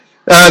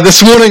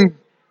This morning,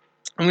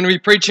 I'm going to be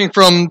preaching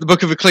from the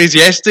book of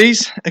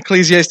Ecclesiastes,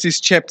 Ecclesiastes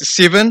chapter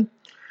 7.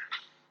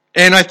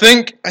 And I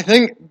think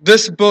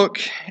this book,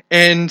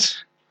 and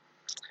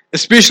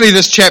especially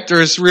this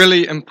chapter, is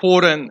really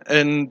important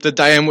in the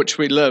day in which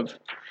we live.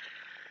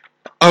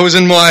 I was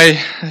in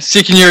my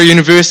second year of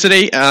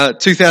university,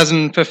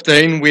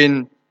 2015,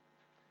 when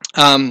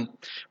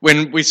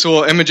we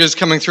saw images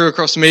coming through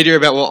across the media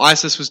about what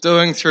ISIS was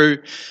doing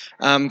through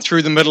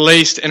the Middle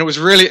East, and it was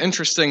really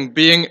interesting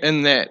being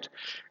in that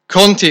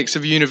context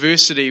of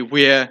university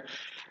where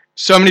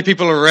so many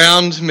people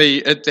around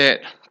me at that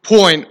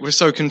point were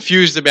so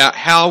confused about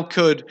how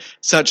could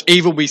such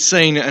evil be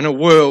seen in a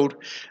world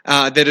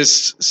that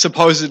is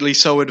supposedly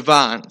so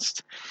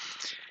advanced.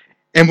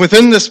 And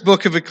within this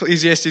book of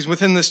Ecclesiastes,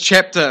 within this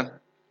chapter,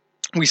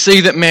 we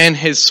see that man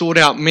has sought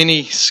out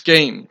many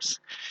schemes.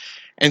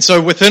 And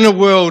so within a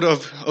world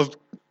of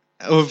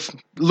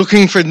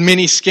looking for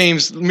many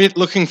schemes,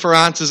 looking for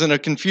answers in a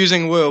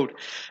confusing world,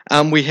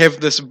 we have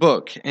this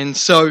book. And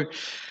so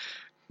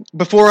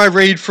before I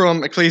read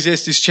from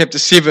Ecclesiastes chapter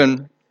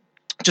 7,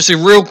 just a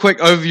real quick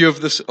overview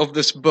of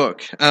this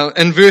book.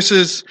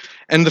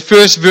 In the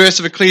first verse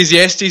of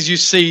Ecclesiastes, you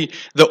see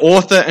the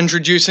author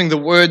introducing the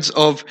words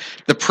of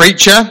the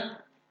preacher.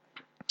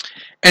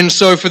 And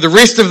so for the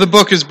rest of the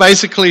book is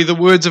basically the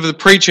words of the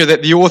preacher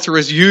that the author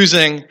is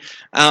using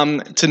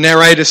to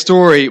narrate a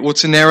story or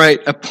to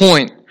narrate a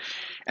point.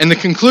 And the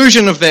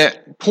conclusion of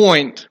that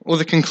point, or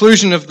the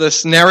conclusion of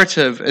this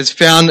narrative, is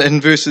found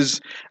in verses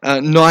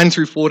 9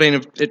 through 14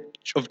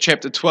 of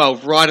chapter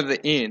 12, right at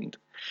the end.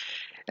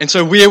 And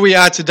so where we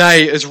are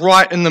today is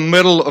right in the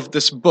middle of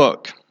this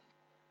book,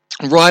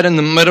 right in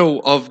the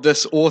middle of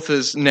this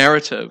author's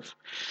narrative.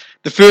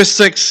 The first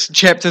 6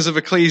 chapters of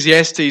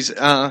Ecclesiastes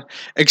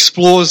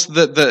explores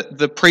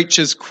the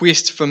preacher's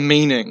quest for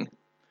meaning.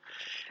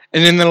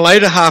 And in the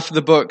later half of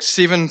the book,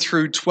 7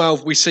 through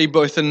 12, we see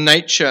both the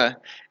nature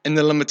and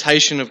the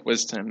limitation of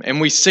wisdom. And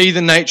we see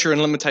the nature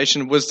and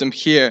limitation of wisdom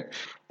here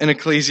in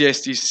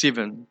Ecclesiastes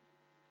 7.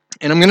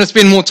 And I'm going to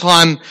spend more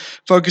time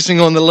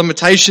focusing on the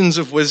limitations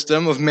of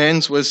wisdom, of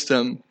man's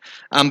wisdom.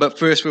 But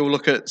first we'll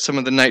look at some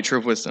of the nature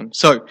of wisdom.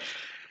 So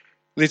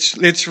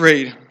let's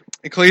read.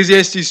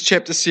 Ecclesiastes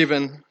chapter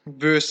 7,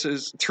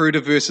 verses through to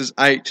verses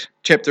 8,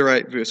 chapter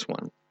 8, verse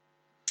 1.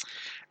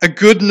 A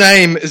good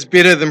name is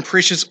better than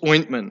precious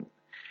ointment,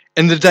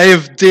 and the day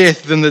of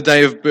death than the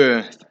day of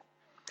birth.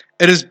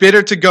 It is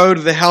better to go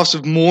to the house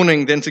of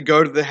mourning than to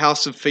go to the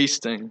house of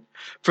feasting,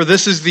 for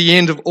this is the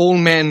end of all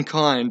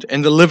mankind,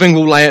 and the living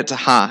will lay it to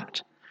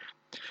heart.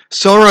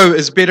 Sorrow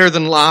is better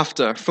than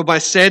laughter, for by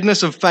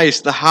sadness of face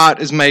the heart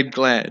is made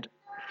glad.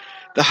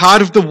 The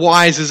heart of the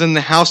wise is in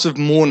the house of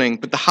mourning,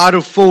 but the heart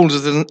of fools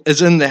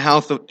is in the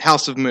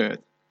house of mirth.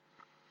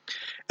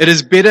 It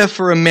is better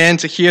for a man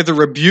to hear the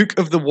rebuke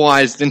of the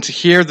wise than to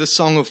hear the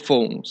song of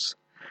fools.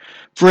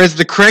 For as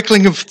the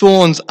crackling of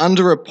thorns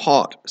under a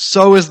pot,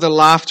 so is the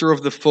laughter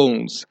of the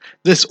fools.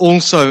 This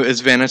also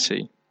is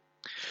vanity.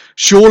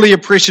 Surely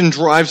oppression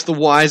drives the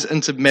wise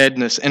into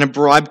madness, and a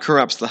bribe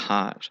corrupts the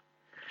heart.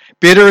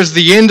 Better is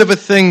the end of a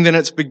thing than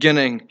its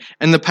beginning,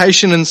 and the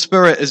patient in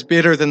spirit is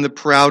better than the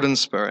proud in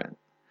spirit.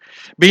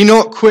 Be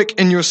not quick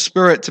in your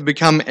spirit to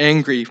become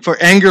angry, for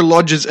anger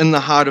lodges in the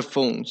heart of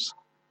fools.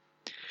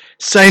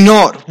 Say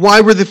not, why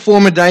were the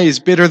former days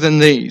better than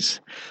these?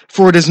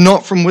 For it is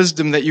not from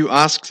wisdom that you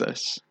ask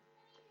this.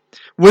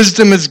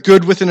 Wisdom is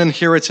good with an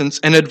inheritance,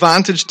 an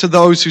advantage to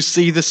those who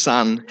see the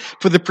sun.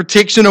 For the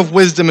protection of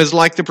wisdom is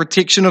like the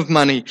protection of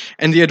money,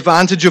 and the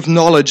advantage of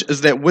knowledge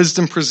is that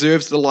wisdom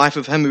preserves the life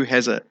of him who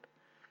has it.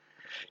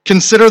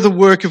 Consider the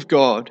work of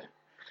God.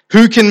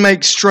 Who can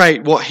make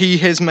straight what he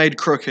has made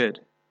crooked?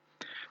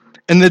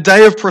 In the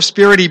day of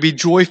prosperity be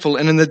joyful,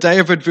 and in the day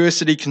of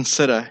adversity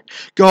consider.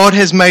 God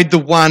has made the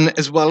one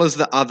as well as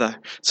the other,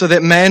 so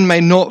that man may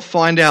not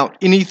find out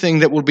anything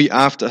that will be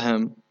after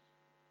him.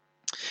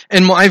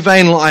 In my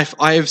vain life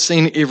I have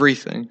seen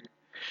everything.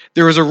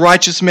 There is a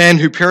righteous man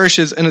who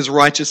perishes in his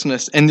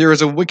righteousness, and there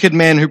is a wicked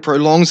man who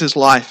prolongs his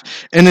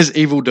life in his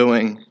evil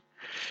doing.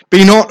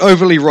 Be not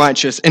overly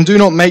righteous, and do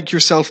not make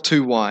yourself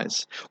too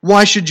wise.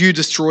 Why should you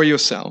destroy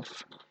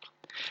yourself?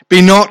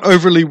 Be not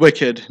overly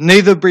wicked,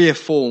 neither be a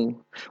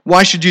fool.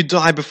 Why should you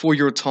die before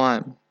your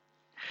time?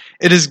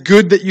 It is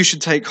good that you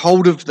should take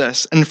hold of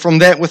this, and from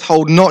that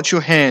withhold not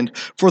your hand,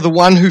 for the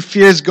one who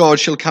fears God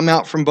shall come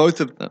out from both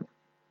of them.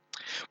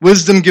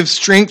 Wisdom gives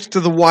strength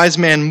to the wise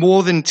man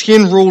more than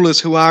 10 rulers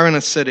who are in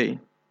a city.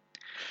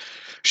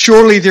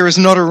 Surely there is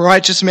not a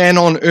righteous man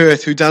on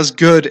earth who does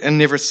good and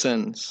never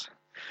sins.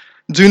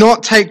 Do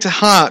not take to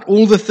heart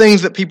all the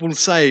things that people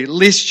say,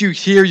 lest you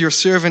hear your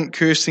servant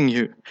cursing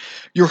you.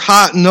 Your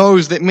heart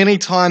knows that many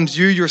times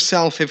you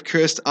yourself have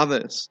cursed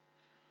others.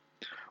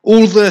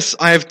 All this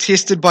I have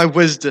tested by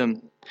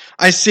wisdom.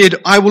 I said,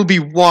 I will be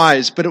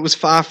wise, but it was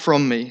far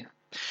from me.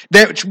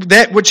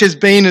 That which has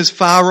been is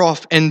far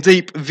off and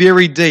deep,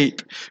 very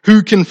deep.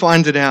 Who can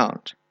find it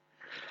out?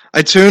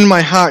 I turned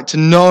my heart to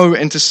know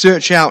and to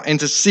search out and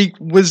to seek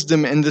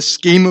wisdom in the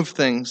scheme of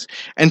things,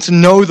 and to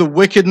know the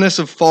wickedness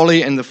of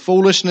folly and the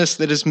foolishness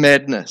that is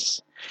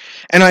madness.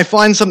 And I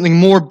find something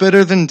more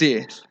bitter than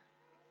death.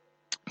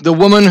 The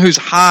woman whose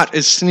heart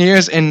is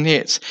snares and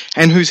nets,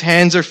 and whose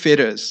hands are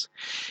fetters.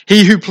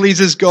 He who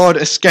pleases God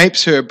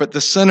escapes her, but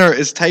the sinner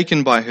is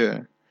taken by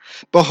her.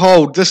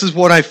 Behold, this is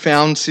what I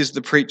found, says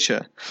the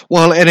preacher,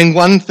 while adding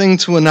one thing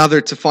to another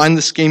to find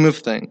the scheme of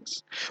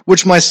things,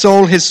 which my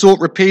soul has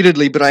sought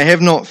repeatedly, but I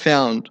have not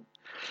found.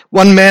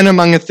 One man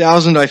among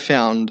 1,000 I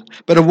found,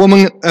 but a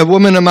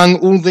woman among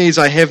all these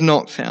I have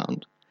not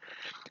found.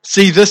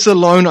 See, this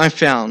alone I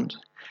found,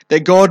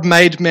 that God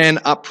made man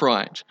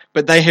upright,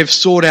 but they have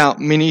sought out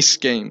many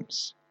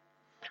schemes.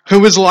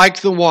 Who is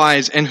like the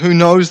wise, and who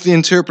knows the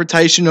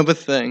interpretation of a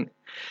thing?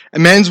 A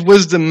man's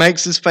wisdom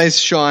makes his face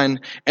shine,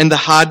 and the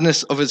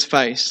hardness of his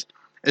face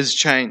is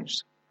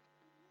changed.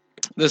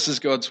 This is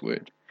God's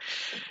word.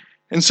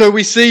 And so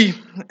we see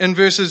in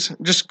verses,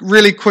 just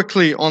really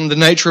quickly on the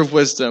nature of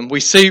wisdom, we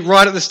see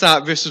right at the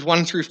start, verses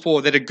 1 through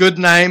 4, that a good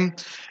name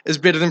is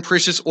better than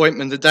precious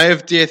ointment, the day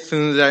of death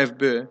than the day of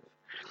birth.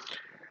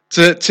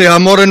 To our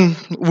modern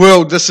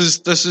world, this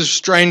is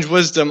strange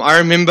wisdom. I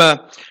remember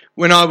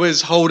when I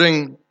was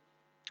holding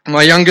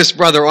my youngest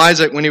brother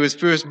Isaac when he was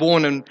first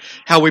born, and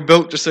how we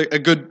built just a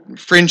good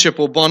friendship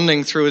or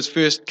bonding through his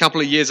first couple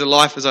of years of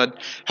life as I'd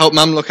help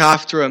Mum look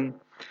after him.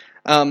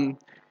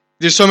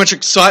 There's so much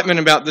excitement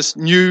about this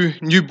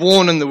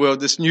newborn in the world,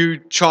 this new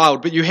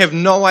child, but you have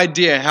no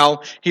idea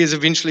how he is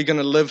eventually going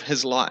to live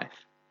his life.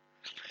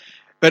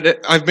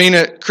 But I've been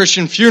at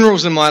Christian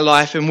funerals in my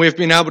life, and we've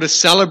been able to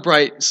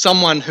celebrate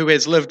someone who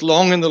has lived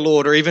long in the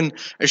Lord, or even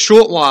a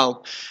short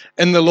while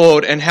in the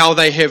Lord, and how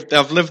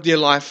they've lived their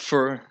life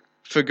for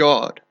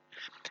God.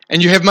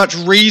 And you have much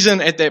reason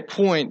at that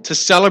point to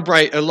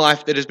celebrate a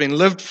life that has been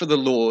lived for the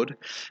Lord,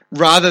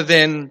 rather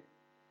than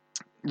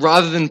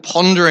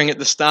pondering at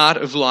the start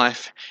of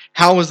life,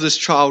 how is this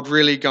child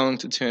really going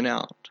to turn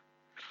out?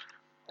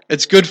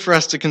 It's good for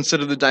us to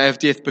consider the day of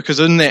death, because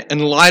in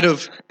light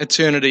of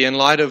eternity, in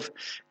light of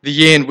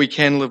the end, we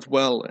can live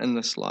well in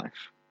this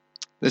life.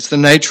 That's the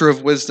nature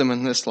of wisdom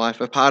in this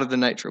life, a part of the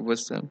nature of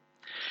wisdom.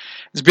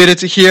 It's better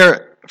to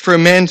hear for a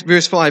man,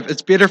 verse 5,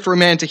 it's better for a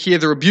man to hear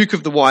the rebuke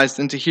of the wise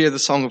than to hear the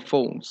song of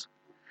fools.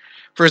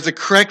 For as the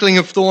crackling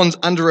of thorns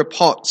under a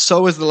pot,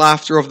 so is the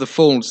laughter of the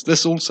fools.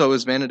 This also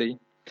is vanity.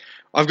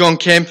 I've gone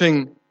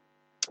camping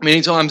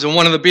many times, and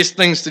one of the best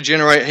things to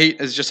generate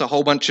heat is just a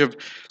whole bunch of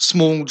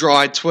small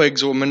dry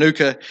twigs or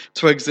manuka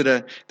twigs that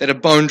are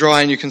bone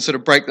dry, and you can sort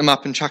of break them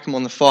up and chuck them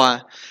on the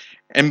fire.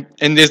 And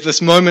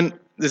there's a moment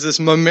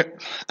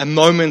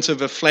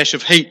of a flash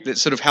of heat that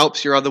sort of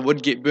helps your other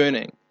wood get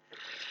burning.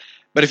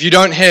 But if you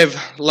don't have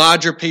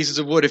larger pieces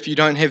of wood, if you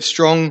don't have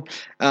strong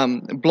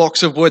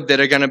blocks of wood that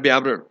are going to be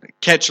able to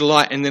catch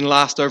light and then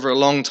last over a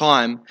long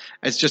time,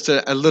 it's just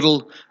a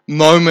little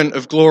moment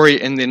of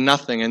glory and then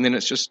nothing, and then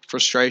it's just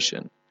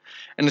frustration.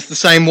 And it's the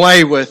same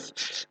way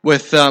with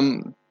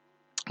the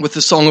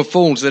Song of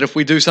Fools, that if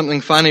we do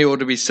something funny or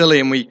to be silly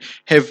and we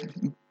have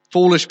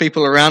foolish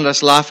people around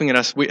us laughing at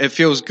us, it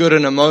feels good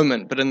in a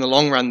moment, but in the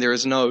long run there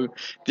is no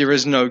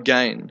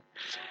gain.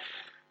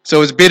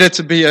 So it's better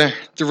to be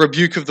the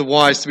rebuke of the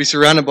wise, to be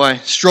surrounded by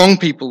strong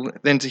people,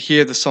 than to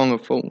hear the song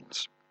of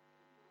fools.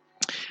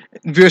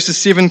 In verses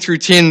 7 through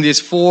 10,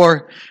 there's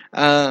four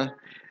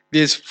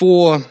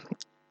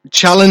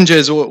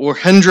challenges or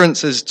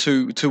hindrances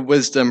to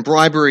wisdom: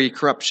 bribery,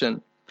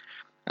 corruption.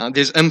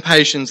 There's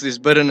impatience, there's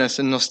bitterness,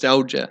 and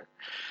nostalgia.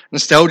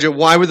 Nostalgia,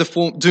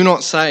 do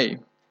not say,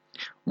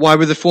 why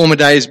were the former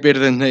days better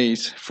than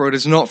these? For it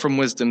is not from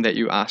wisdom that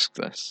you ask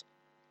this.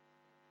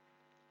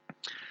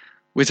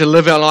 We're to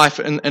live our life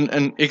in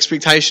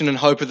expectation and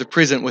hope of the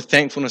present, with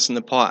thankfulness in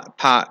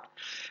the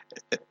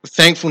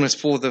thankfulness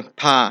for the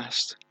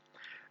past,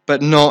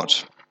 but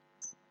not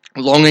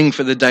longing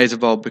for the days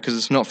of old, because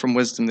it's not from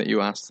wisdom that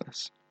you ask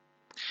this.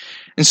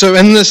 And so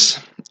in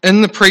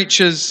the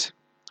preacher's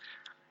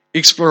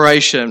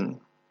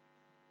exploration,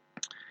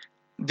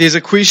 there's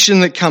a question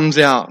that comes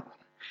out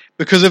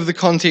because of the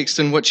context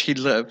in which he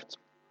lived.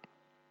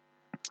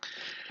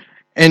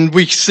 And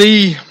we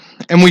see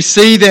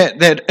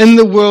that in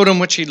the world in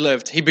which he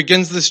lived, he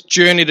begins this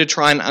journey to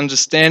try and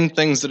understand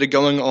things that are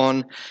going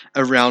on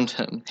around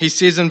him. He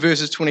says in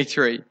verses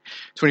 23,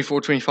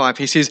 24, 25,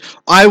 he says,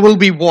 I will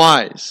be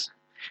wise.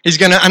 He's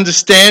going to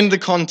understand the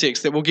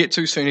context that we'll get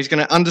to soon. He's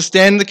going to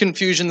understand the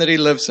confusion that he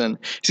lives in.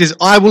 He says,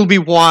 I will be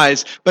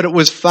wise, but it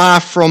was far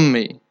from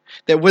me.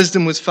 That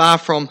wisdom was far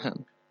from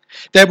him.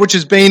 That which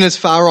has been is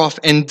far off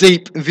and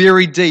deep,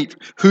 very deep.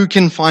 Who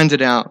can find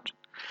it out?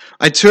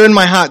 I turn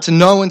my heart to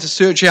know and to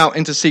search out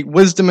and to seek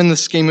wisdom in the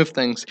scheme of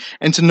things,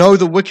 and to know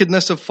the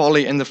wickedness of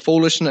folly and the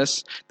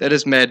foolishness that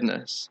is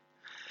madness.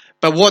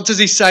 But what does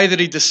he say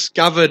that he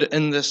discovered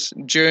in this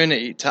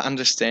journey to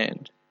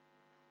understand?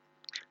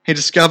 He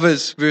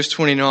discovers, verse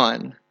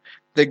 29,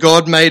 that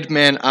God made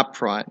man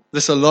upright.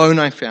 This alone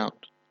I found.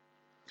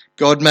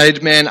 God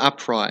made man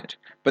upright,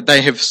 but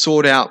they have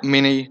sought out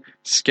many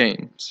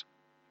schemes.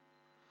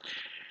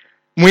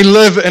 We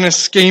live in a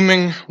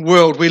scheming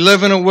world. We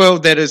live in a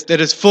world that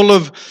is full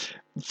of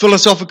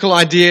philosophical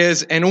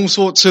ideas and all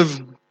sorts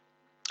of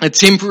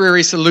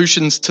temporary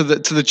solutions to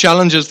the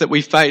challenges that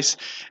we face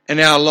in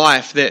our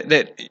life.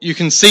 That you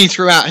can see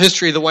throughout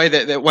history the way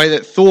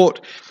that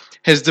thought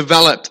has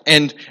developed,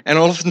 and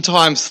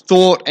oftentimes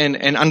thought and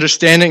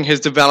understanding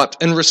has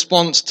developed in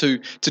response to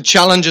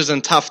challenges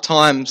and tough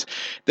times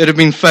that have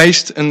been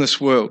faced in this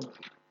world.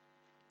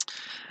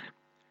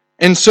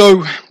 And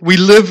so we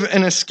live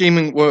in a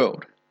scheming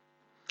world.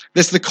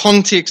 That's the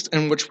context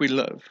in which we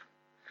live.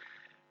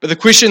 But the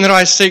question that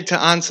I seek to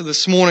answer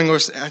this morning, or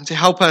to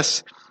help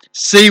us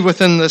see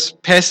within this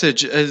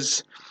passage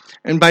is,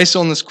 and based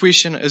on this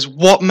question, is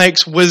what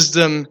makes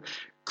wisdom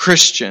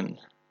Christian?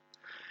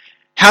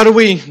 How do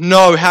we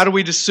know, how do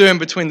we discern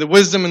between the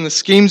wisdom and the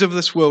schemes of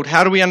this world?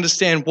 How do we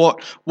understand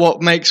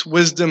what makes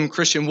wisdom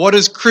Christian? What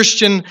is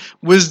Christian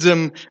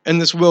wisdom in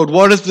this world?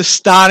 What is the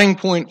starting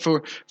point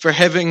for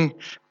having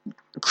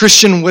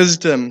Christian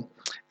wisdom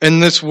in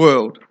this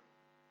world?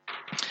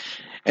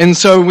 And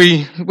so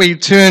we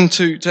turn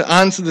to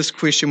answer this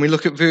question. We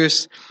look at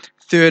verse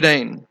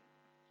 13.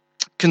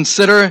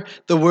 Consider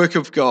the work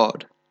of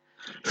God.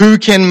 Who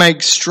can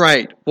make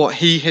straight what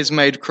he has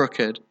made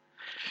crooked?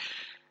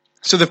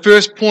 So the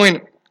first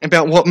point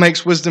about what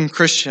makes wisdom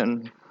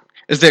Christian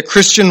is that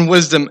Christian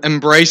wisdom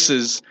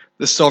embraces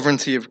the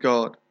sovereignty of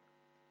God.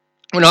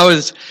 When I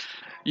was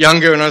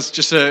younger and I was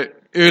just an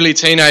early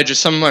teenager,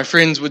 some of my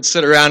friends would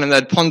sit around and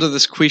they'd ponder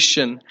this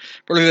question,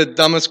 probably the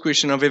dumbest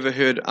question I've ever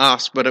heard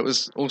asked, but it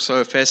was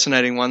also a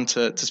fascinating one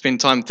to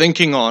spend time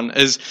thinking on,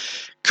 is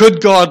could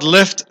God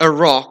lift a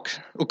rock,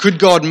 or could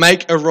God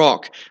make a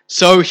rock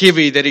so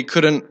heavy that he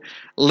couldn't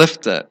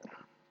lift it?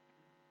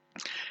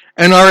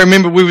 And I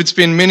remember we would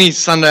spend many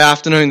Sunday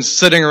afternoons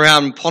sitting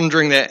around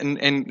pondering that,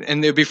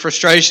 and there'd be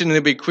frustration and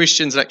there'd be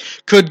questions like,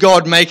 could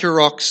God make a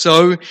rock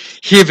so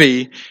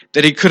heavy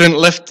that he couldn't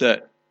lift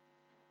it?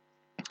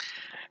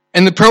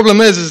 And the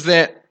problem is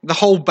that the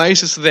whole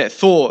basis of that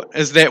thought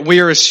is that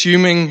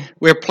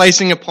we're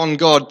placing upon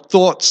God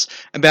thoughts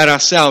about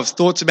ourselves,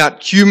 thoughts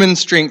about human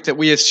strength, that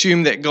we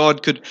assume that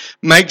God could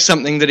make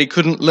something that he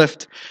couldn't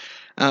lift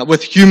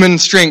with human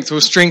strength, or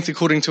strength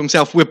according to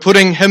himself. We're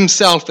putting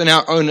himself in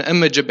our own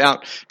image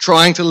about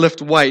trying to lift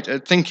weight,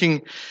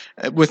 thinking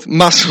with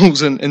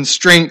muscles and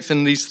strength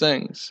and these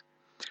things.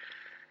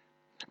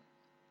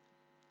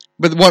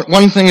 But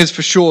one thing is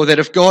for sure, that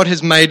if God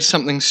has made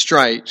something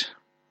straight,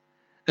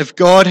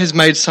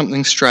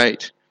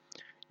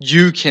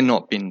 you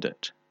cannot bend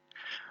it.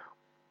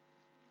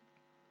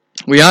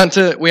 We aren't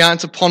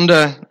to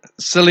ponder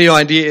silly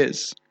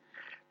ideas,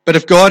 but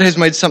if God has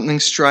made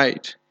something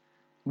straight,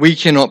 we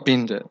cannot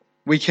bend it.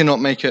 We cannot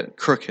make it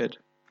crooked.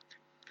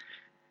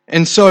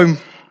 And so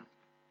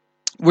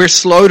we're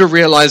slow to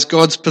realize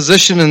God's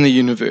position in the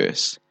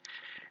universe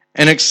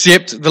and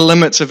accept the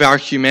limits of our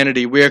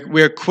humanity.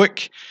 We're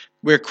quick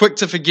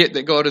to forget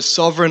that God is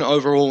sovereign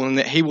over all and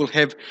that he will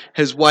have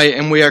his way,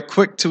 and we are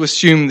quick to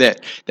assume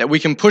that we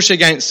can push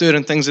against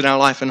certain things in our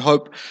life and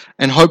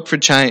hope for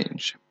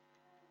change.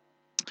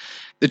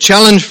 The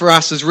challenge for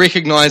us is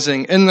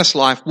recognizing in this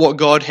life what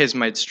God has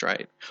made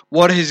straight.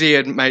 What has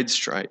he made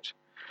straight?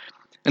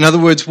 In other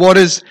words, what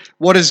is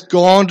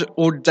God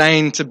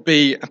ordained to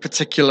be a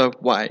particular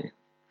way?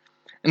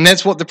 And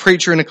that's what the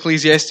preacher in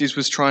Ecclesiastes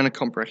was trying to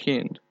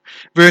comprehend.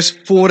 Verse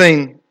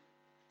 14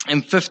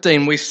 and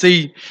 15, we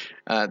see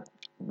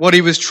what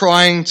he was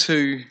trying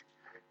to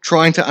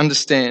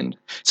understand.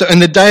 So in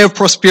the day of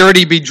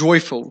prosperity be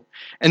joyful,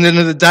 and then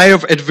in the day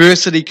of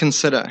adversity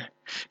consider.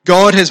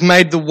 God has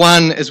made the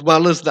one as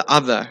well as the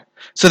other,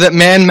 so that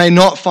man may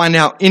not find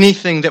out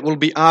anything that will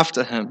be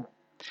after him.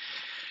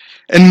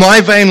 In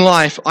my vain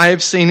life I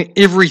have seen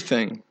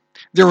everything.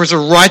 There is a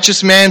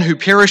righteous man who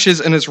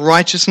perishes in his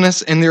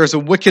righteousness, and there is a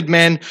wicked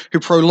man who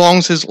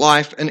prolongs his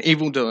life in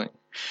evildoing.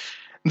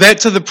 That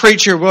to the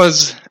preacher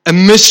was a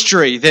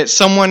mystery, that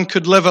someone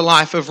could live a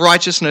life of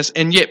righteousness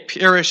and yet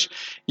perish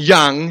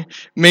young.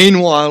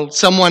 Meanwhile,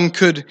 someone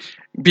could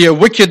be a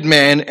wicked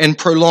man and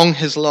prolong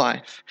his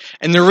life.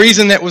 And the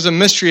reason that was a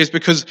mystery is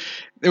because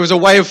there was a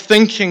way of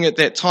thinking at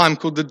that time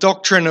called the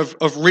doctrine of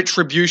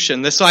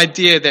retribution. This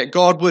idea that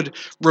God would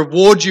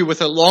reward you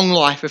with a long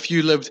life if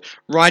you lived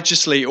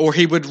righteously, or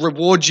he would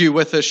reward you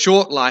with a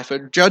short life, or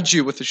judge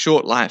you with a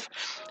short life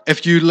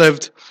if you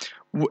lived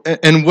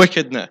in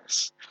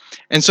wickedness.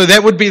 And so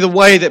that would be the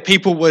way that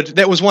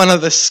that was one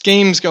of the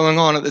schemes going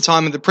on at the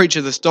time of the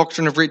preacher, this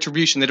doctrine of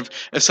retribution, that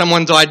if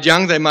someone died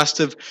young, they must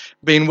have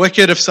been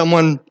wicked. If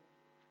someone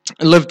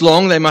lived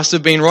long, they must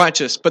have been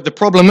righteous. But the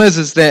problem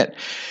is that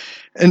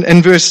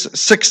in verse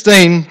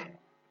 16,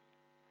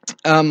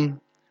 in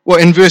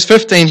verse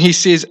 15, he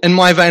says, in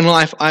my vain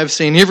life I have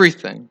seen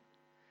everything.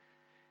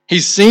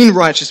 He's seen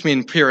righteous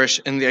men perish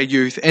in their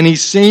youth, and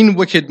he's seen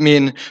wicked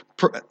men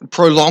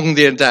prolong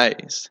their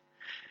days.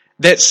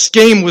 That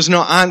scheme was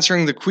not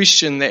answering the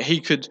question that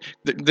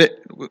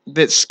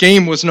that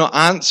scheme was not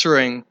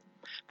answering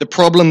the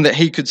problem that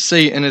he could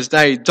see in his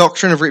day.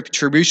 Doctrine of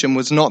retribution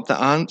was not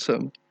the answer.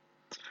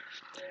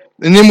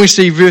 And then we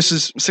see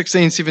verses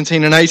 16,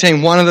 17, and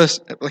 18, one of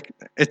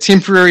a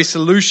temporary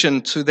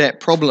solution to that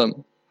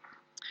problem.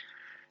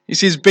 He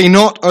says, "Be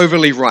not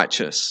overly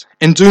righteous,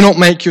 and do not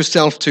make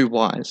yourself too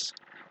wise.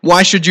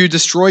 Why should you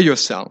destroy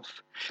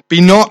yourself?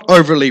 Be not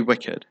overly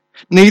wicked,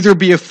 neither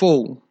be a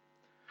fool.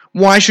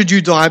 Why should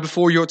you die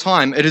before your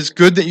time? It is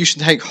good that you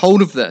should take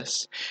hold of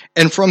this,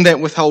 and from that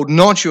withhold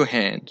not your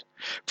hand.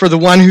 For the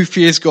one who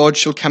fears God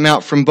shall come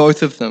out from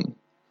both of them."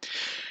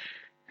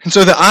 And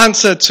so the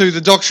answer to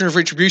the doctrine of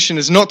retribution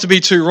is not to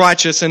be too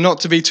righteous and not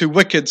to be too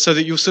wicked, so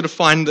that you'll sort of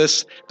find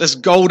this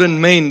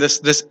golden mean,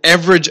 this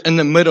average in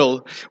the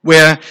middle,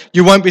 where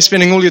you won't be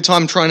spending all your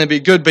time trying to be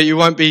good, but you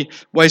won't be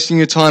wasting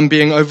your time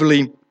being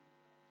overly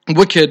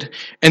wicked.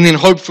 And then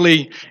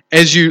hopefully,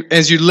 as you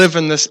live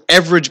in this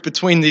average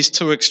between these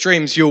two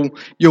extremes, you'll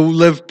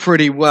live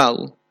pretty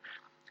well.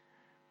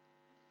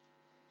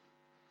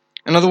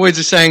 In other words,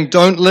 it's saying,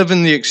 don't live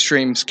in the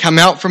extremes. Come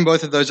out from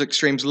both of those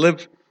extremes.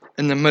 Live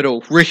in the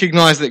middle.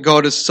 Recognize that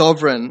God is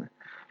sovereign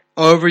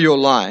over your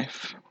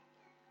life.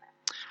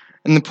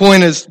 And the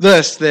point is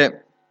this,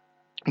 that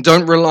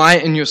don't rely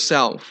in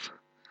yourself.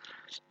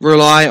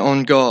 Rely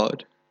on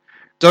God.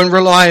 Don't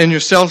rely in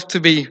yourself to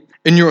be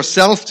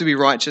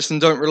righteous,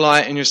 and don't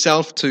rely in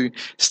yourself to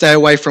stay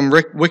away from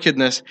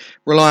wickedness.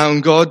 Rely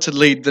on God to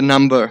lead the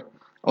number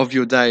of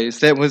your days.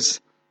 That was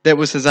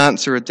his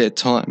answer at that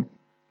time.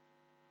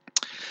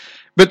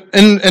 But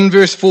in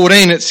verse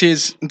 14 it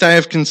says, "Day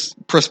of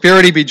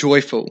prosperity be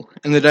joyful,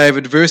 in the day of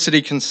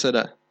adversity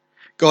consider.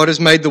 God has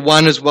made the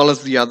one as well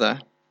as the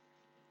other."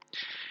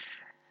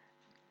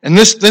 And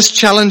this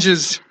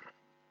challenges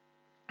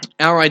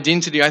our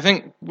identity. I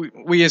think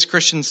we as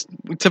Christians,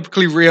 we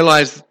typically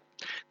realize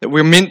that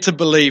we're meant to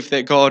believe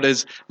that God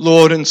is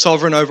Lord and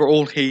sovereign over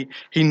all. He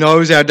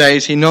knows our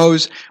days. He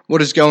knows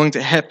what is going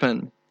to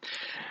happen.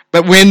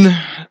 But when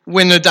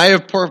the day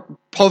of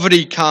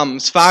poverty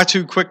comes far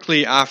too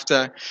quickly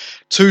after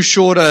too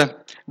short a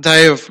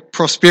day of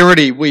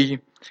prosperity,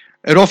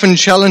 it often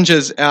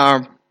challenges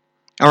our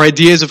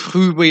ideas of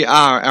who we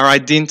are, our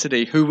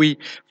identity, who we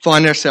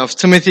find ourselves.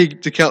 Timothy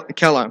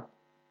Keller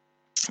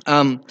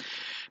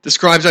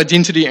describes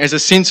identity as a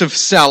sense of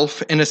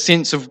self and a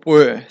sense of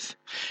worth.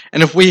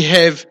 And if we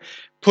have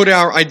put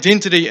our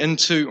identity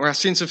into, or our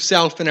sense of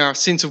self and our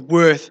sense of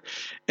worth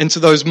into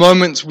those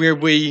moments where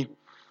we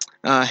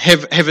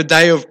have a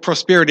day of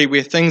prosperity,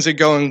 where things are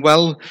going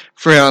well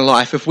for our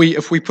life, if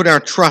we put our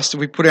trust, if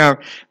we put our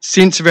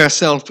sense of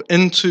ourself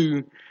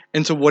into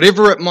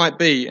whatever it might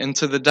be,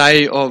 into the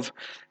day of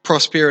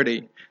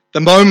prosperity, the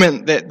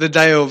moment that the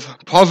day of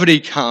poverty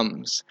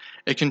comes,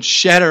 it can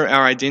shatter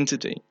our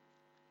identity.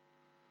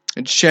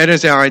 It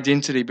shatters our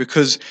identity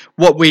because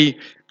what we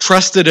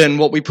trusted in,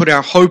 what we put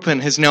our hope in,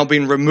 has now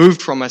been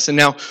removed from us. And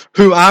now,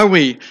 who are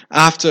we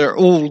after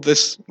all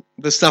this?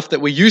 The stuff that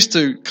we used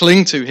to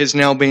cling to has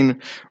now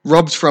been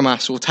robbed from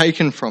us or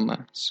taken from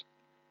us.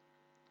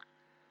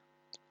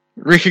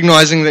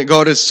 Recognizing that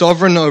God is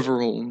sovereign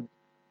over all,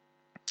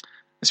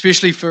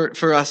 especially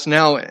for us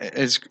now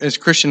as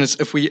Christians,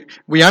 if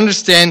we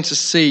understand to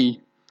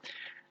see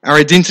our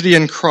identity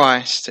in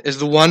Christ as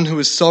the one who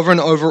is sovereign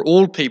over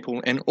all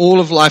people and all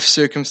of life's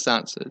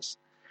circumstances,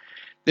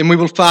 then we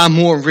will far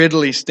more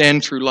readily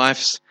stand through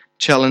life's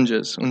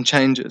challenges and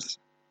changes.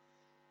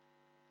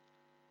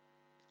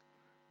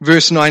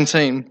 Verse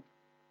 19,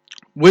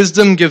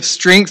 "Wisdom gives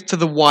strength to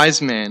the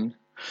wise man,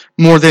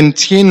 more than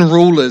 10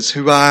 rulers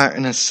who are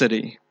in a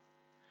city."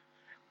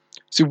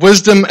 So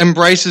wisdom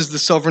embraces the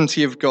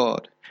sovereignty of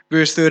God.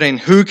 Verse 13,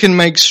 "Who can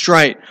make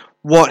straight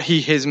what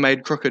he has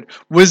made crooked?"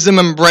 Wisdom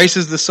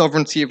embraces the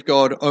sovereignty of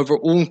God over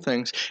all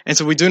things. And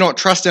so we do not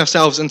trust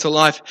ourselves into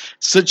life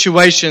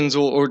situations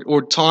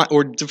or time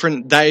or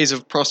different days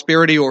of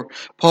prosperity or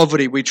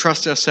poverty. We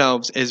trust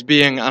ourselves as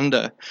being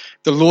under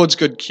the Lord's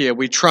good care.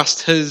 We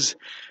trust his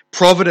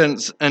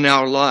providence in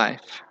our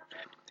life.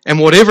 And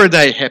whatever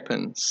day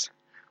happens,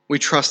 we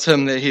trust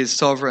him that he is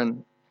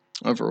sovereign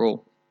over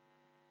all.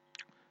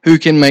 Who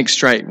can make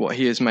straight what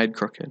he has made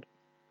crooked?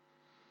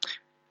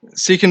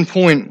 Second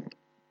point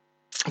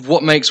of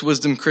what makes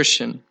wisdom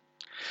Christian.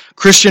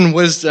 Christian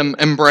wisdom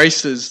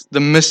embraces the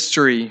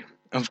mystery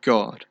of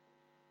God.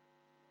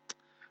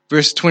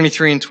 Verse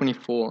 23 and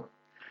 24.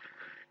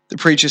 The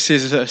preacher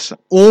says this,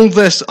 "All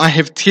this I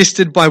have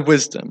tested by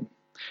wisdom."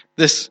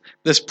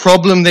 This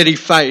problem that he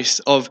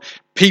faced of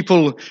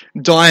people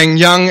dying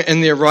young in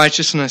their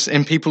righteousness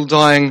and people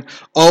dying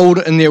old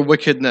in their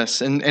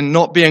wickedness and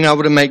not being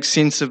able to make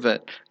sense of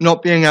it,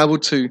 not being able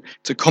to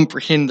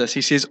comprehend this.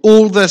 He says,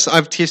 "All this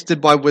I've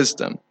tested by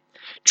wisdom,"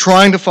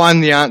 trying to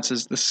find the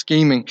answers, the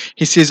scheming.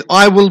 He says,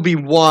 "I will be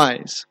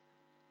wise,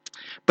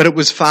 but it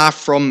was far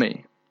from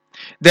me.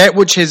 That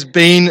which has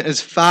been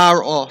is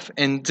far off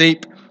and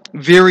deep,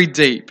 very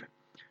deep.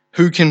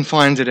 Who can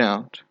find it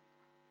out?"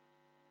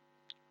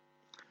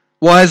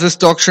 Why is this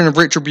doctrine of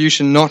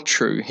retribution not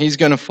true? He's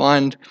going to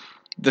find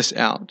this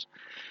out.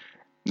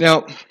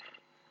 Now,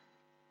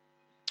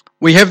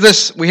 we have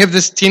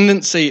this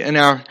tendency in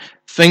our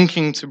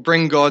thinking to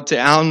bring God to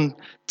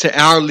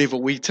our level.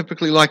 We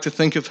typically like to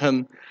think of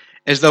him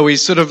as though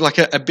he's sort of like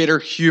a better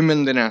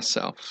human than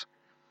ourselves.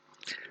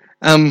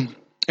 And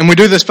we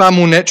do this far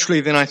more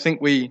naturally than I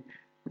think we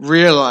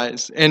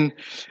realize. And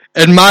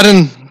in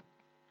Martin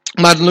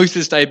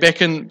Luther's day,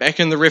 back in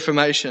the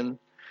Reformation,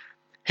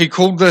 he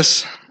called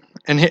this,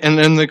 and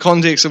in the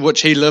context of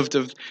which he lived,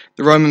 of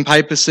the Roman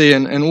papacy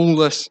and all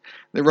this,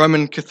 the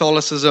Roman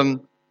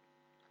Catholicism,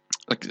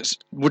 like this,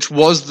 which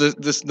was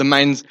the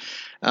main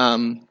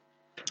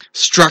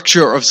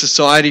structure of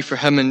society for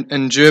him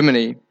in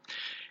Germany.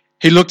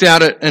 He looked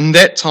at it in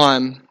that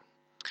time,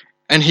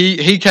 and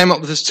he came up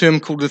with this term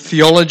called the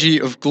theology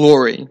of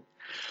glory,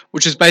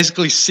 which is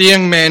basically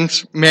seeing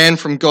man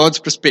from God's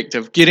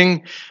perspective,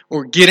 getting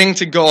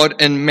to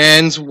God in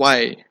man's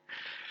way.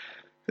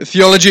 The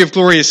theology of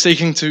glory is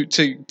seeking to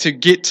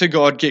get to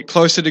God, get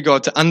closer to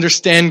God, to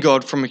understand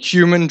God from a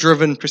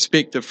human-driven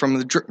perspective,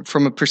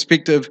 from a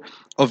perspective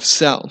of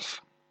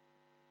self.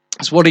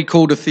 It's what he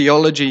called a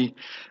theology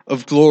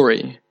of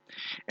glory.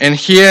 And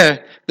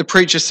here, the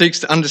preacher seeks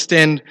to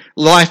understand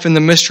life and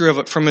the mystery of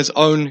it from his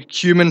own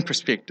human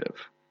perspective,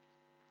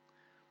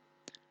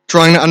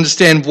 trying to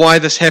understand why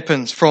this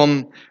happens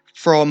from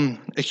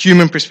a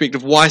human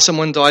perspective, why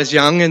someone dies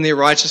young in their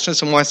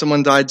righteousness and why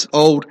someone dies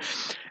old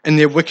in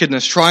their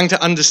wickedness, trying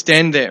to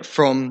understand that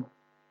from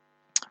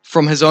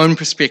his own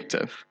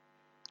perspective.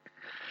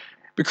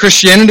 But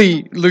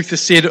Christianity, Luther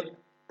said,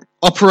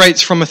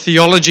 operates from a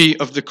theology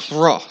of the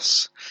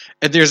cross.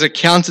 And there's a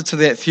counter to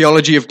that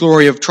theology of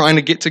glory, of trying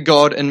to get to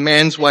God in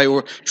man's way,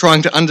 or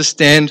trying to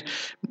understand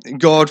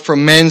God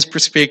from man's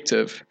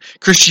perspective.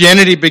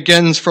 Christianity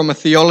begins from a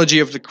theology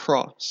of the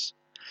cross.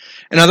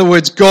 In other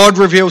words, God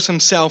reveals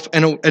himself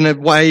in a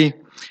way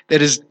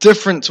that is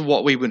different to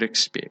what we would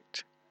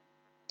expect.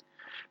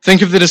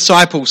 Think of the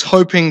disciples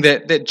hoping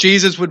that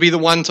Jesus would be the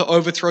one to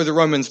overthrow the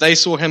Romans. They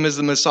saw him as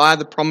the Messiah,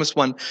 the promised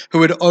one, who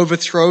would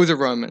overthrow the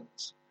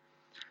Romans.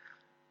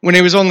 When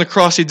he was on the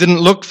cross, he didn't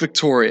look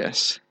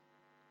victorious.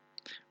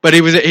 But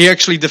he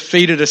actually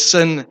defeated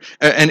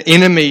an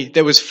enemy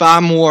that was far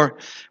more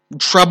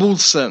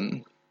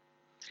troublesome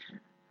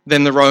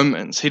than the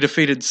Romans. He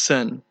defeated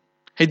sin.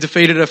 He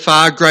defeated a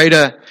far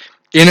greater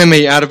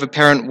enemy out of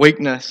apparent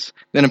weakness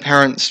than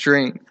apparent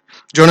strength.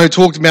 Jono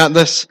talked about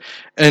this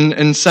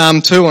in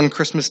Psalm 2 on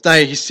Christmas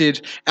Day. He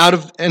said,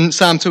 in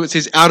Psalm 2 it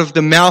says, out of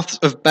the mouths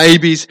of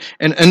babies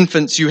and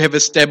infants you have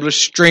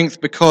established strength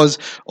because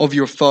of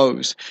your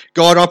foes.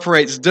 God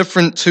operates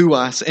different to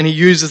us, and he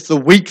uses the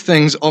weak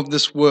things of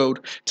this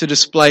world to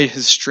display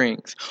his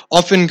strength.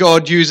 Often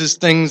God uses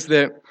things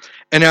that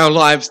in our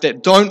lives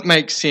that don't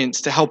make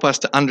sense to help us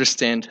to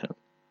understand him,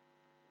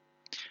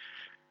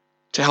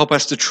 to help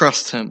us to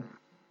trust him.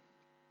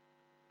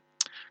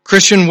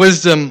 Christian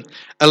wisdom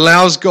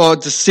allows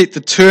God to set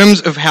the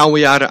terms of how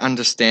we are to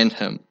understand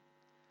him.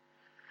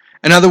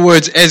 In other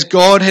words, as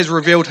God has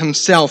revealed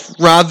himself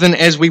rather than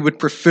as we would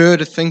prefer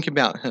to think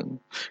about him.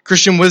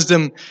 Christian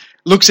wisdom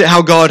looks at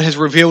how God has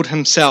revealed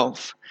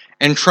himself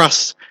and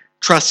trusts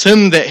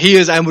him that he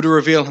is able to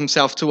reveal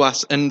himself to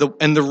us in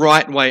the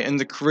right way, in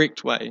the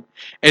correct way,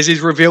 as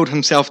he's revealed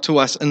himself to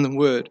us in the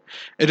Word.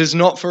 It is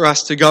not for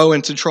us to go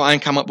and to try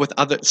and come up with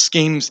other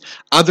schemes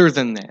other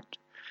than that.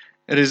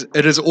 It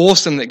is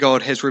awesome that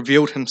God has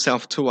revealed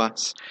himself to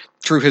us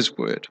through his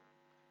Word.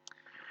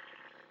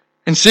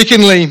 And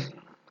secondly,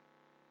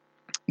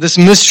 this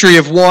mystery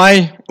of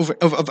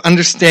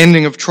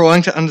understanding, of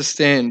trying to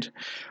understand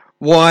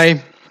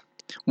why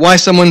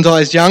someone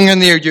dies young in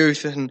their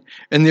youth and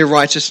in their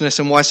righteousness,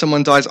 and why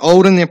someone dies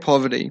old in their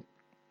poverty.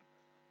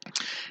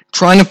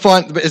 Trying to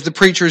find, as the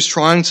preacher is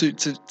trying to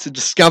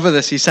discover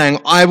this, he's saying,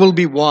 I will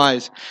be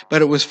wise,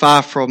 but it was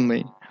far from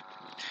me.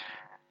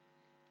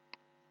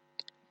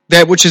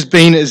 That which has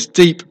been is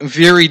deep,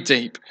 very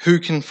deep. Who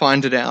can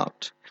find it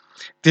out?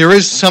 There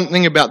is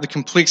something about the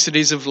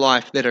complexities of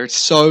life that are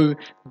so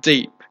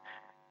deep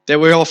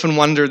that we often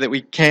wonder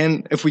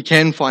if we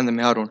can find them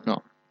out or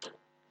not.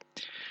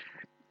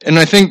 And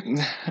I think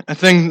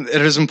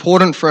it is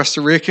important for us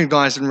to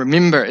recognize and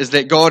remember is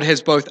that God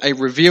has both a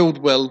revealed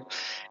will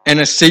and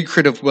a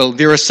secretive will.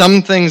 There are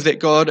some things that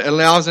God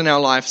allows in our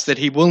lives that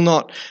he will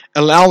not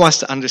allow us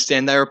to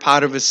understand. They are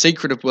part of his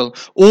secretive will.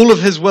 All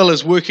of his will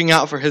is working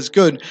out for his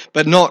good,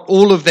 but not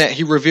all of that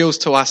he reveals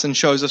to us and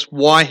shows us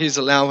why he's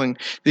allowing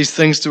these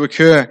things to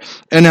occur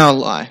in our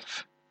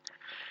life.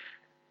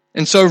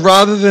 And so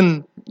rather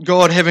than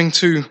God having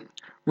to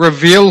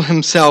reveal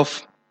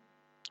himself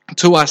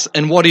to us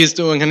and what he is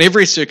doing in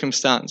every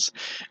circumstance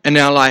in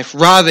our life,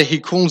 rather he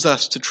calls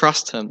us to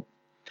trust him.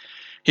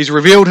 He's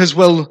revealed his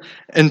will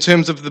in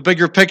terms of the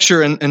bigger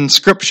picture in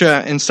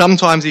Scripture, and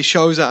sometimes he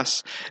shows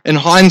us in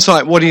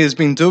hindsight what he has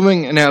been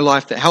doing in our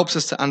life that helps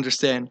us to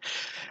understand.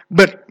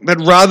 But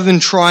rather than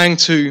trying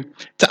to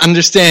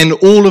understand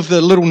all of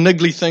the little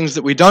niggly things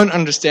that we don't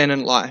understand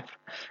in life,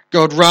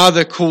 God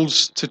rather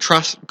calls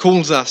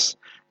us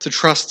to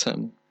trust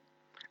him.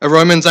 A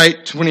Romans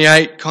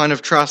 8:28 kind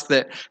of trust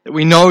that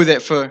we know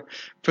that for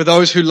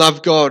those who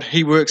love God,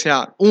 he works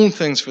out all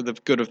things for the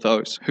good of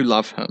those who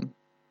love him.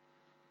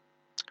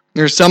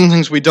 There are some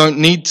things we don't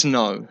need to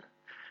know,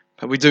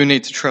 but we do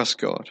need to trust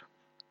God.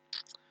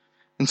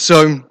 And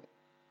so,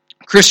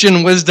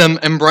 Christian wisdom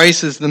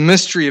embraces the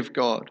mystery of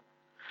God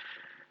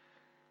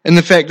and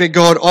the fact that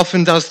God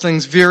often does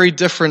things very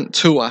different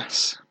to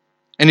us.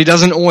 And He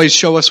doesn't always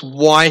show us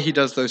why He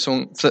does those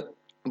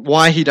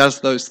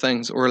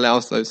things or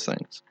allows those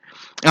things.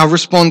 Our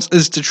response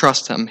is to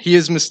trust Him. He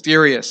is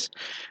mysterious,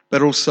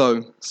 but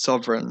also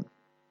sovereign.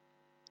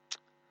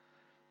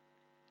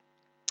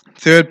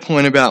 Third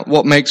point about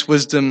what makes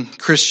wisdom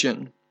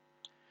Christian.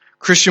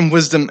 Christian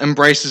wisdom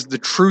embraces the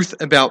truth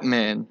about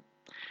man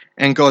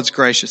and God's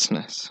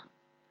graciousness.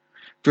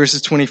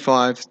 Verses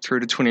 25 through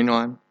to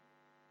 29.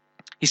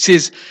 He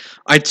says,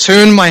 I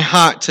turn my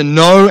heart to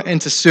know and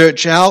to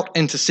search out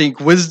and to seek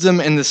wisdom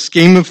and the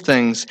scheme of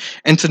things,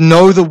 and to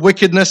know the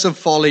wickedness of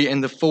folly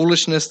and the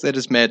foolishness that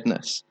is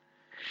madness.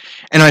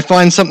 And I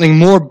find something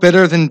more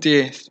bitter than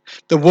death,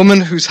 the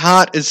woman whose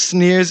heart is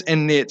snares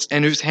and nets,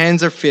 and whose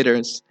hands are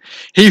fetters.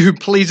 He who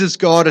pleases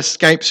God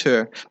escapes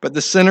her, but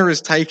the sinner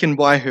is taken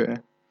by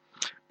her.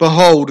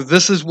 Behold,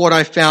 this is what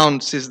I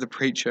found, says the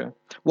preacher,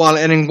 while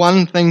adding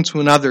one thing to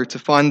another to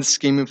find the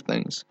scheme of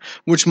things,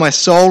 which my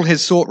soul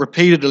has sought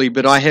repeatedly,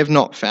 but I have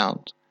not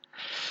found.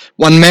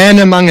 One man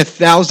among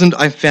 1,000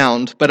 I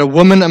found, but a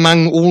woman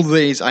among all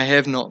these I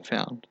have not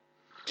found.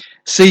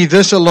 See,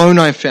 this alone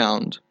I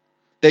found,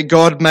 that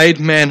God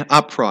made man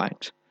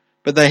upright,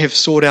 but they have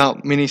sought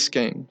out many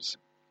schemes.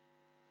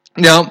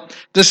 Now,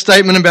 this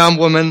statement about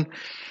women,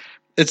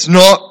 it's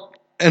not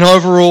an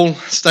overall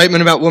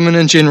statement about women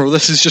in general.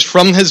 This is just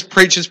from his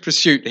preacher's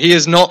pursuit. He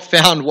has not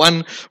found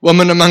one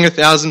woman among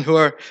 1,000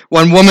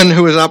 one woman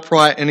who is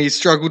upright, and he's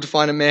struggled to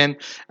find a man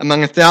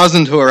among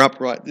 1,000 who are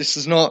upright. This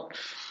is not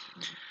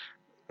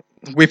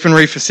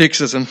weaponry for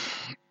sexism.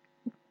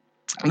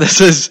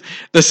 This is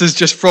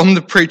just from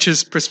the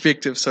preacher's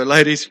perspective. So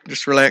ladies,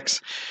 just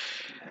relax.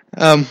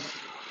 But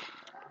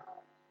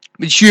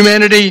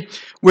humanity,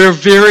 we're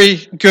very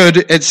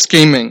good at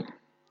scheming.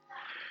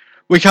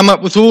 We come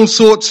up with all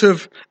sorts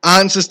of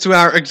answers to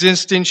our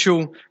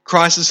existential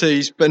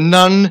crises, but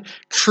none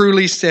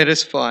truly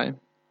satisfy.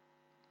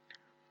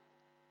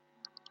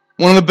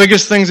 One of the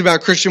biggest things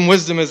about Christian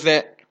wisdom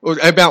or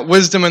about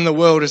wisdom in the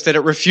world, is that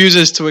it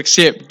refuses to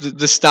accept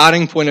the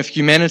starting point of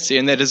humanity,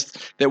 and that is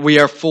that we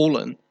are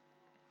fallen,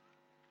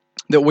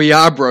 that we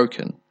are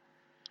broken.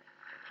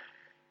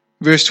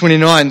 Verse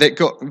 29,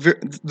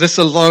 this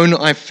alone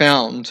I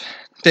found,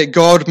 that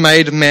God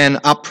made man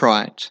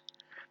upright,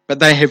 but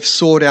they have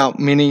sought out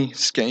many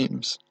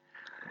schemes.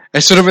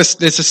 There's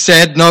a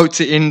sad note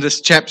to end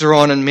this chapter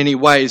on in many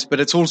ways, but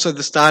it's also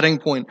the starting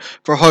point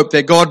for hope,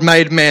 that God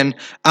made man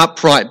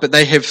upright, but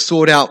they have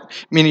sought out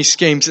many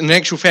schemes. In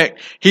actual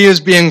fact, He is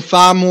being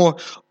far more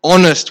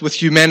honest with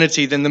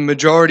humanity than the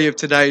majority of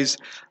today's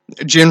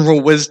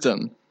general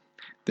wisdom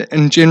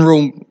and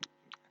general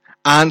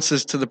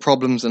answers to the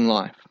problems in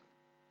life.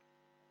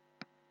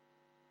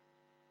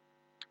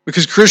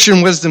 Because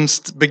Christian wisdom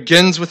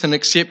begins with an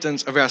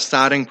acceptance of our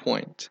starting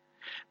point.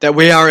 That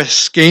we are a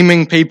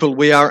scheming people,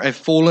 we are a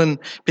fallen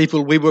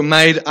people, we were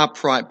made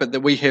upright, but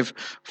that we have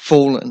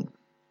fallen.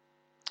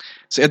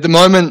 So at the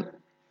moment,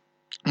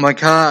 my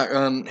car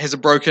has a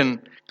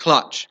broken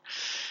clutch.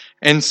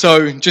 And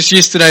so just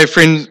yesterday, a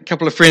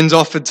couple of friends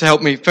offered to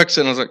help me fix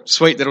it, and I was like,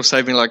 sweet, that'll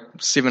save me like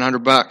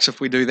 $700 if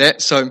we do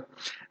that. So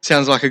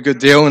sounds like a good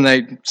deal, and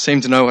they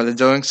seem to know what they're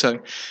doing. So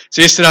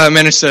yesterday I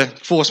managed to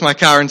force my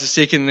car into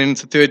second and then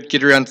into third,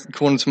 get around the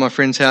corner to my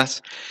friend's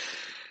house.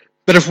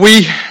 But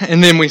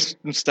then we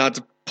start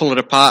to pull it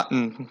apart,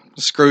 and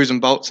screws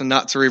and bolts and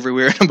nuts are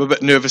everywhere, and I'm a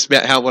bit nervous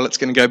about how well it's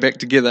going to go back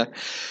together.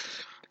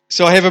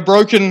 So I have a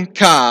broken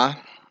car,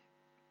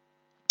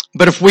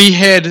 but if we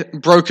had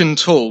broken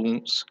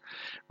tools,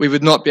 we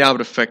would not be able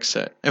to fix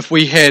it. If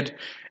my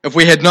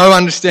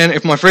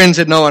friends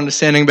had no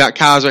understanding about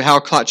cars or how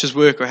clutches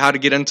work or how to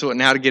get into it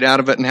and how to get out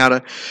of it and how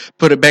to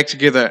put it back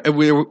together,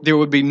 there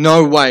would be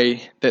no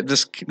way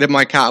that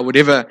my car would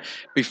ever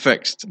be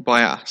fixed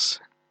by us.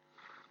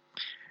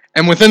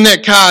 And within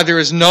that car, there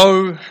is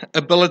no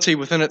ability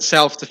within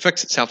itself to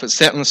fix itself. It's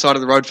sat on the side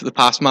of the road for the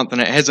past month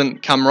and it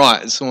hasn't come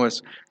right. It's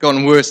almost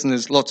gotten worse, and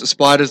there's lots of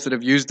spiders that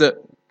have used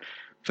it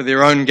for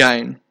their own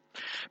gain.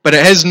 But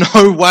it has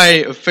no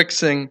way of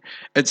fixing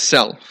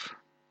itself.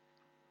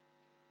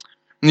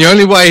 And the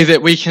only way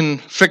that we can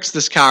fix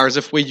this car is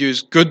if we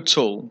use good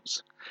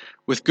tools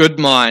with good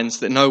minds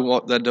that know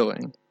what they're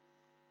doing.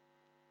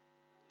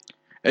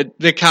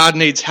 The car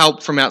needs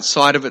help from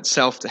outside of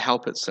itself to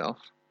help itself,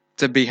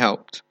 to be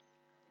helped.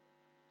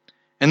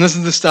 And this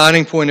is the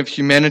starting point of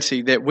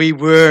humanity, that we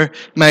were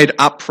made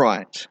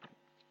upright,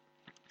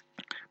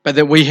 but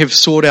that we have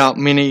sought out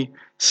many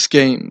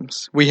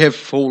schemes. We have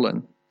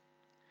fallen.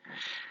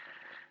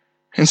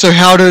 And so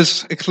how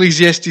does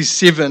Ecclesiastes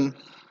 7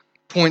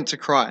 point to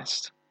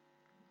Christ?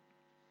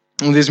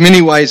 Well, there's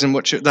many ways in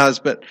which it does,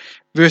 but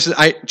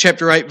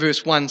chapter 8,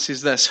 verse 1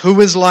 says this: Who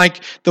is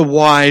like the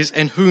wise,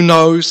 and who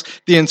knows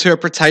the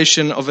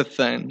interpretation of a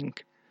thing?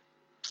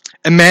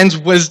 A man's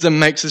wisdom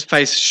makes his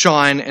face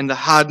shine, and the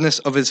hardness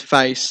of his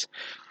face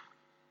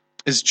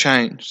is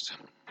changed.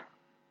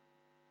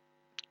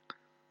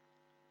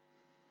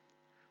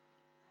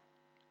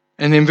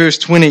 And then verse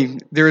 20,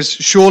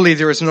 surely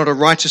there is not a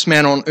righteous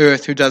man on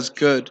earth who does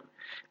good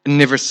and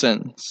never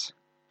sins.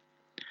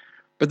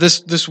 But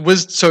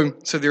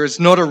so there is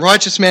not a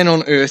righteous man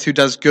on earth who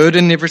does good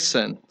and never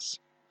sins.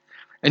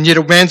 And yet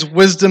a man's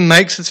wisdom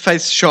makes his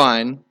face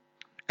shine,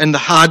 and the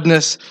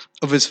hardness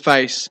of his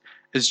face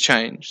is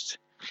changed.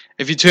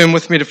 If you turn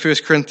with me to 1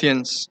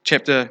 Corinthians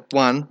chapter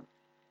 1,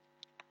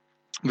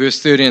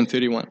 verse 30 and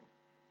 31.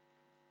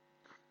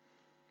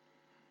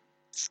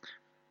 It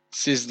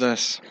says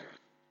this: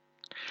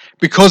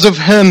 because of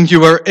him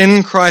you are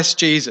in Christ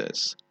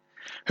Jesus,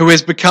 who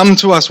has become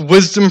to us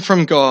wisdom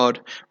from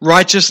God,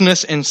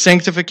 righteousness and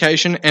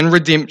sanctification and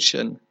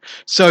redemption,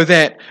 so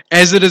that,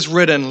 as it is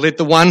written, let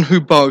the one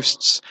who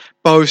boasts,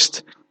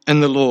 boast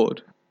in the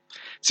Lord.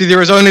 See,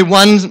 there is only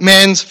one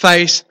man's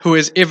face who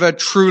has ever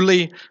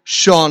truly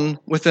shone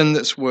within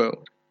this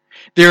world.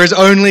 There has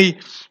only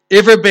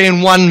ever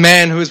been one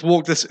man who has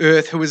walked this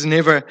earth who has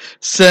never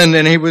sinned,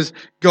 and he was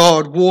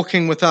God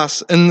walking with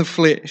us in the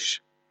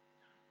flesh.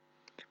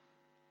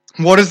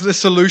 What is the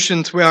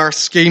solution to our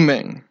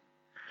scheming?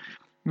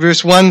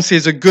 Verse 1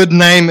 says, a good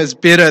name is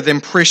better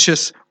than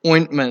precious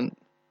ointment.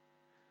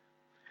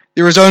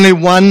 There is only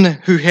one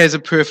who has a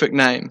perfect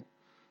name,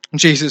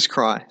 Jesus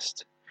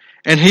Christ.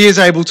 And he is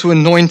able to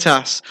anoint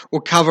us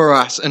or cover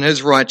us in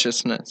his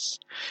righteousness.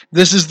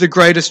 This is the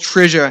greatest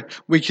treasure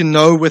we can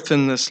know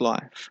within this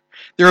life.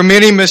 There are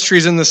many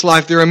mysteries in this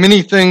life. There are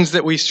many things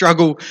that we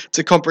struggle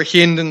to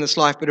comprehend in this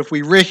life. But if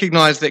we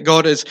recognize that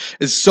God is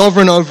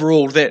sovereign over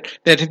all, that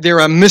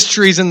there are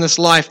mysteries in this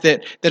life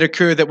that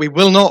occur that we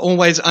will not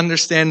always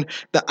understand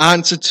the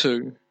answer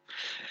to.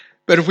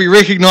 But if we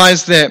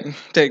recognize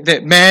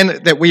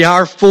that we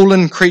are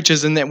fallen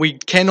creatures and that we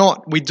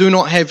do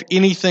not have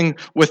anything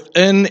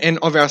within and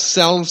of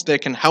ourselves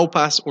that can help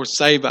us or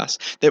save us,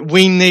 that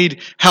we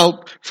need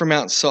help from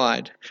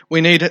outside. We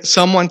need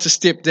someone to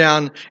step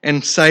down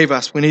and save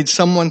us. We need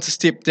someone to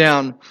step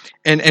down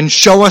and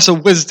show us a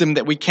wisdom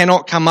that we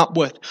cannot come up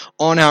with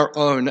on our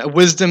own, a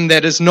wisdom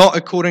that is not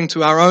according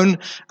to our own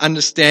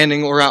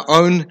understanding or our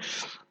own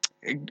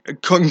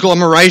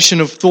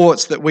conglomeration of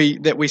thoughts that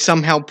we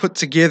somehow put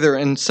together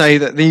and say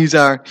that these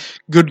are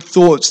good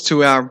thoughts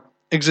to our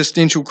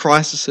existential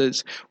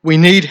crises. We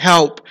need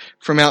help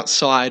from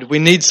outside. We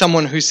need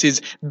someone who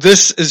says,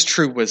 this is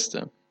true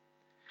wisdom.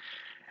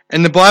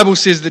 And the Bible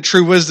says that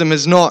true wisdom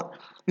is not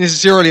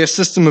necessarily a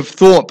system of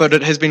thought, but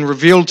it has been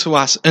revealed to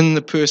us in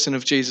the person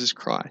of Jesus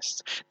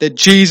Christ. That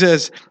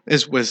Jesus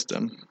is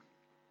wisdom.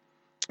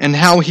 And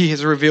how he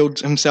has revealed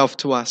himself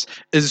to us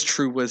is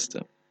true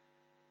wisdom.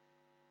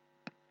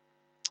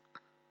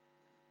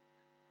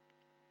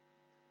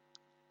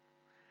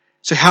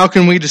 So how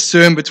can we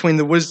discern between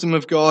the wisdom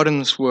of God and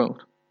this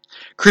world?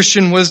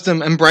 Christian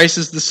wisdom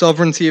embraces the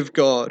sovereignty of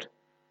God,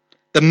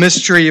 the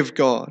mystery of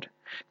God,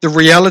 the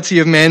reality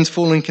of man's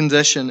fallen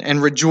condition,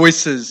 and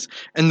rejoices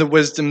in the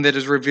wisdom that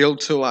is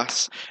revealed to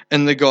us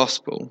in the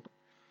gospel.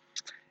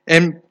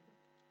 And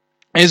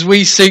as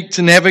we seek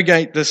to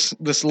navigate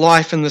this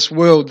life in this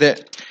world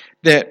that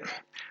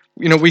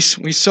we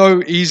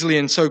so easily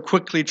and so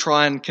quickly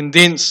try and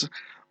condense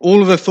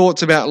all of the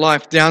thoughts about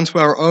life down to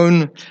our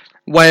own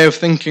way of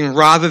thinking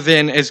rather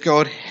than as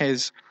God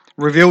has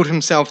revealed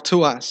himself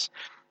to us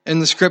in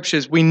the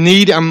scriptures, we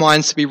need our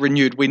minds to be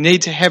renewed. We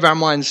need to have our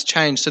minds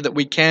changed so that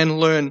we can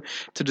learn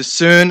to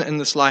discern in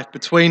this life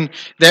between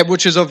that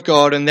which is of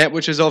God and that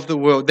which is of the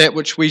world, that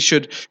which we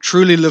should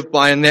truly live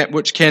by and that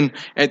which can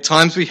at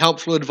times be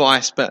helpful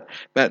advice but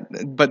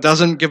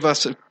doesn't give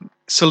us a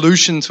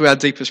solution to our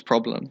deepest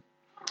problem.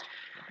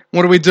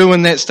 What do we do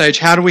in that stage?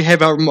 How do we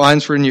have our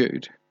minds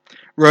renewed?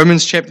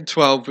 Romans chapter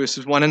 12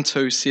 verses 1 and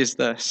 2 says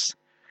this: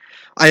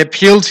 I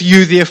appeal to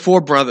you therefore,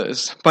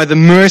 brothers, by the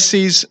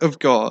mercies of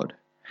God,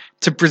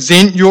 to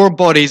present your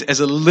bodies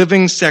as a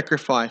living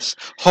sacrifice,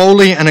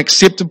 holy and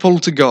acceptable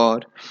to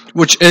God,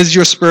 which is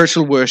your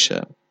spiritual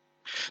worship.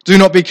 Do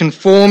not be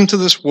conformed to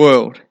this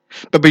world,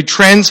 but be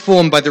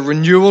transformed by the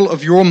renewal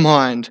of your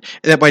mind,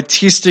 that by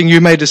testing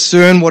you may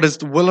discern what is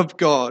the will of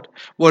God,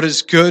 what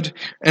is good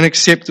and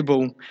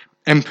acceptable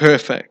and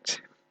perfect.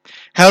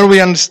 How do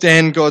we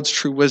understand God's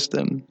true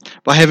wisdom?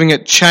 By having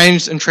it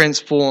changed and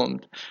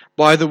transformed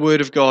by the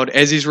Word of God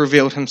as He's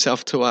revealed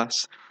Himself to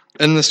us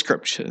in the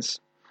Scriptures.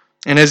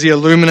 And as He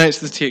illuminates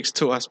the text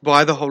to us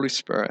by the Holy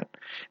Spirit.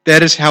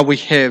 That is how we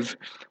have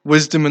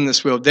wisdom in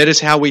this world. That is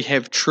how we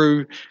have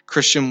true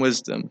Christian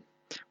wisdom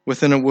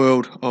within a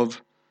world of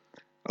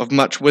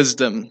much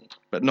wisdom,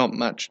 but not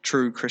much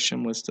true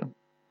Christian wisdom.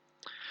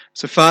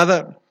 So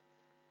Father,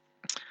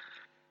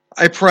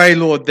 I pray,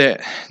 Lord,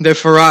 that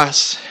for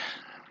us,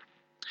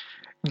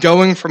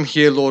 going from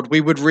here, Lord, we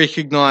would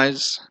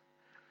recognize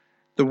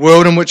the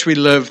world in which we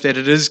live, that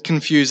it is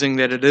confusing,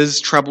 that it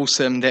is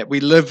troublesome, that we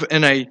live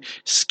in a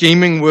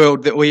scheming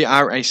world, that we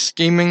are a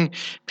scheming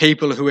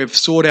people who have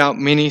sought out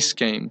many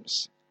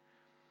schemes.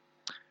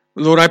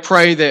 Lord, I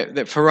pray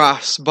that for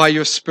us, by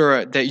your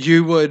Spirit, that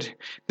you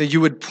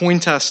would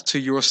point us to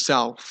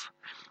yourself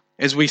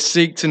as we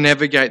seek to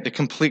navigate the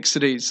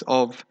complexities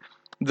of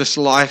this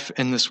life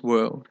and this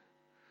world.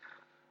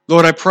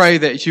 Lord, I pray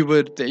that you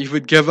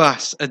would give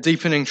us a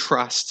deepening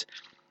trust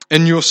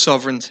in your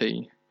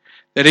sovereignty,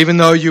 that even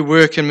though you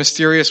work in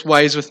mysterious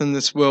ways within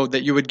this world,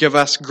 that you would give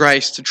us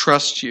grace to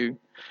trust you,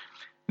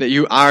 that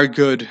you are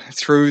good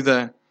through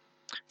the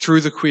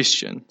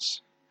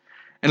questions.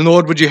 And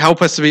Lord, would you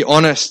help us to be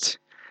honest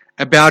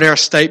about our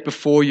state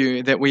before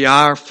you, that we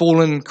are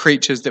fallen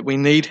creatures, that we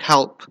need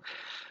help,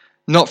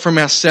 not from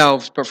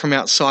ourselves, but from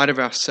outside of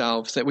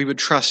ourselves, that we would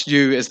trust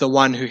you as the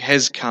one who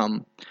has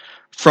come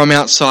from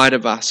outside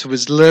of us, who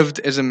has lived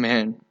as a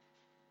man,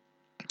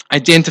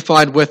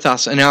 identified with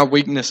us in our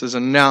weaknesses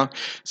and in our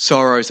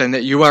sorrows, and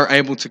that you are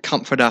able to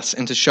comfort us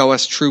and to show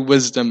us true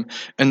wisdom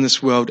in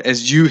this world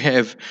as you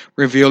have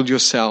revealed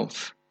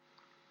yourself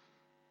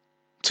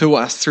to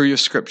us through your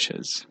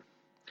scriptures.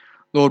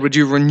 Lord, would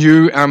you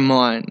renew our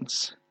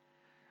minds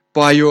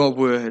by your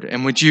word,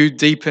 and would you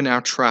deepen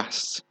our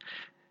trust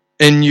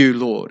in you,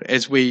 Lord,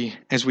 as we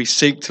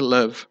seek to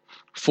live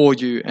for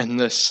you in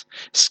this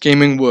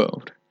scheming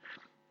world.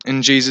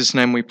 In Jesus'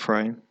 name we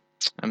pray.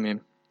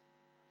 Amen.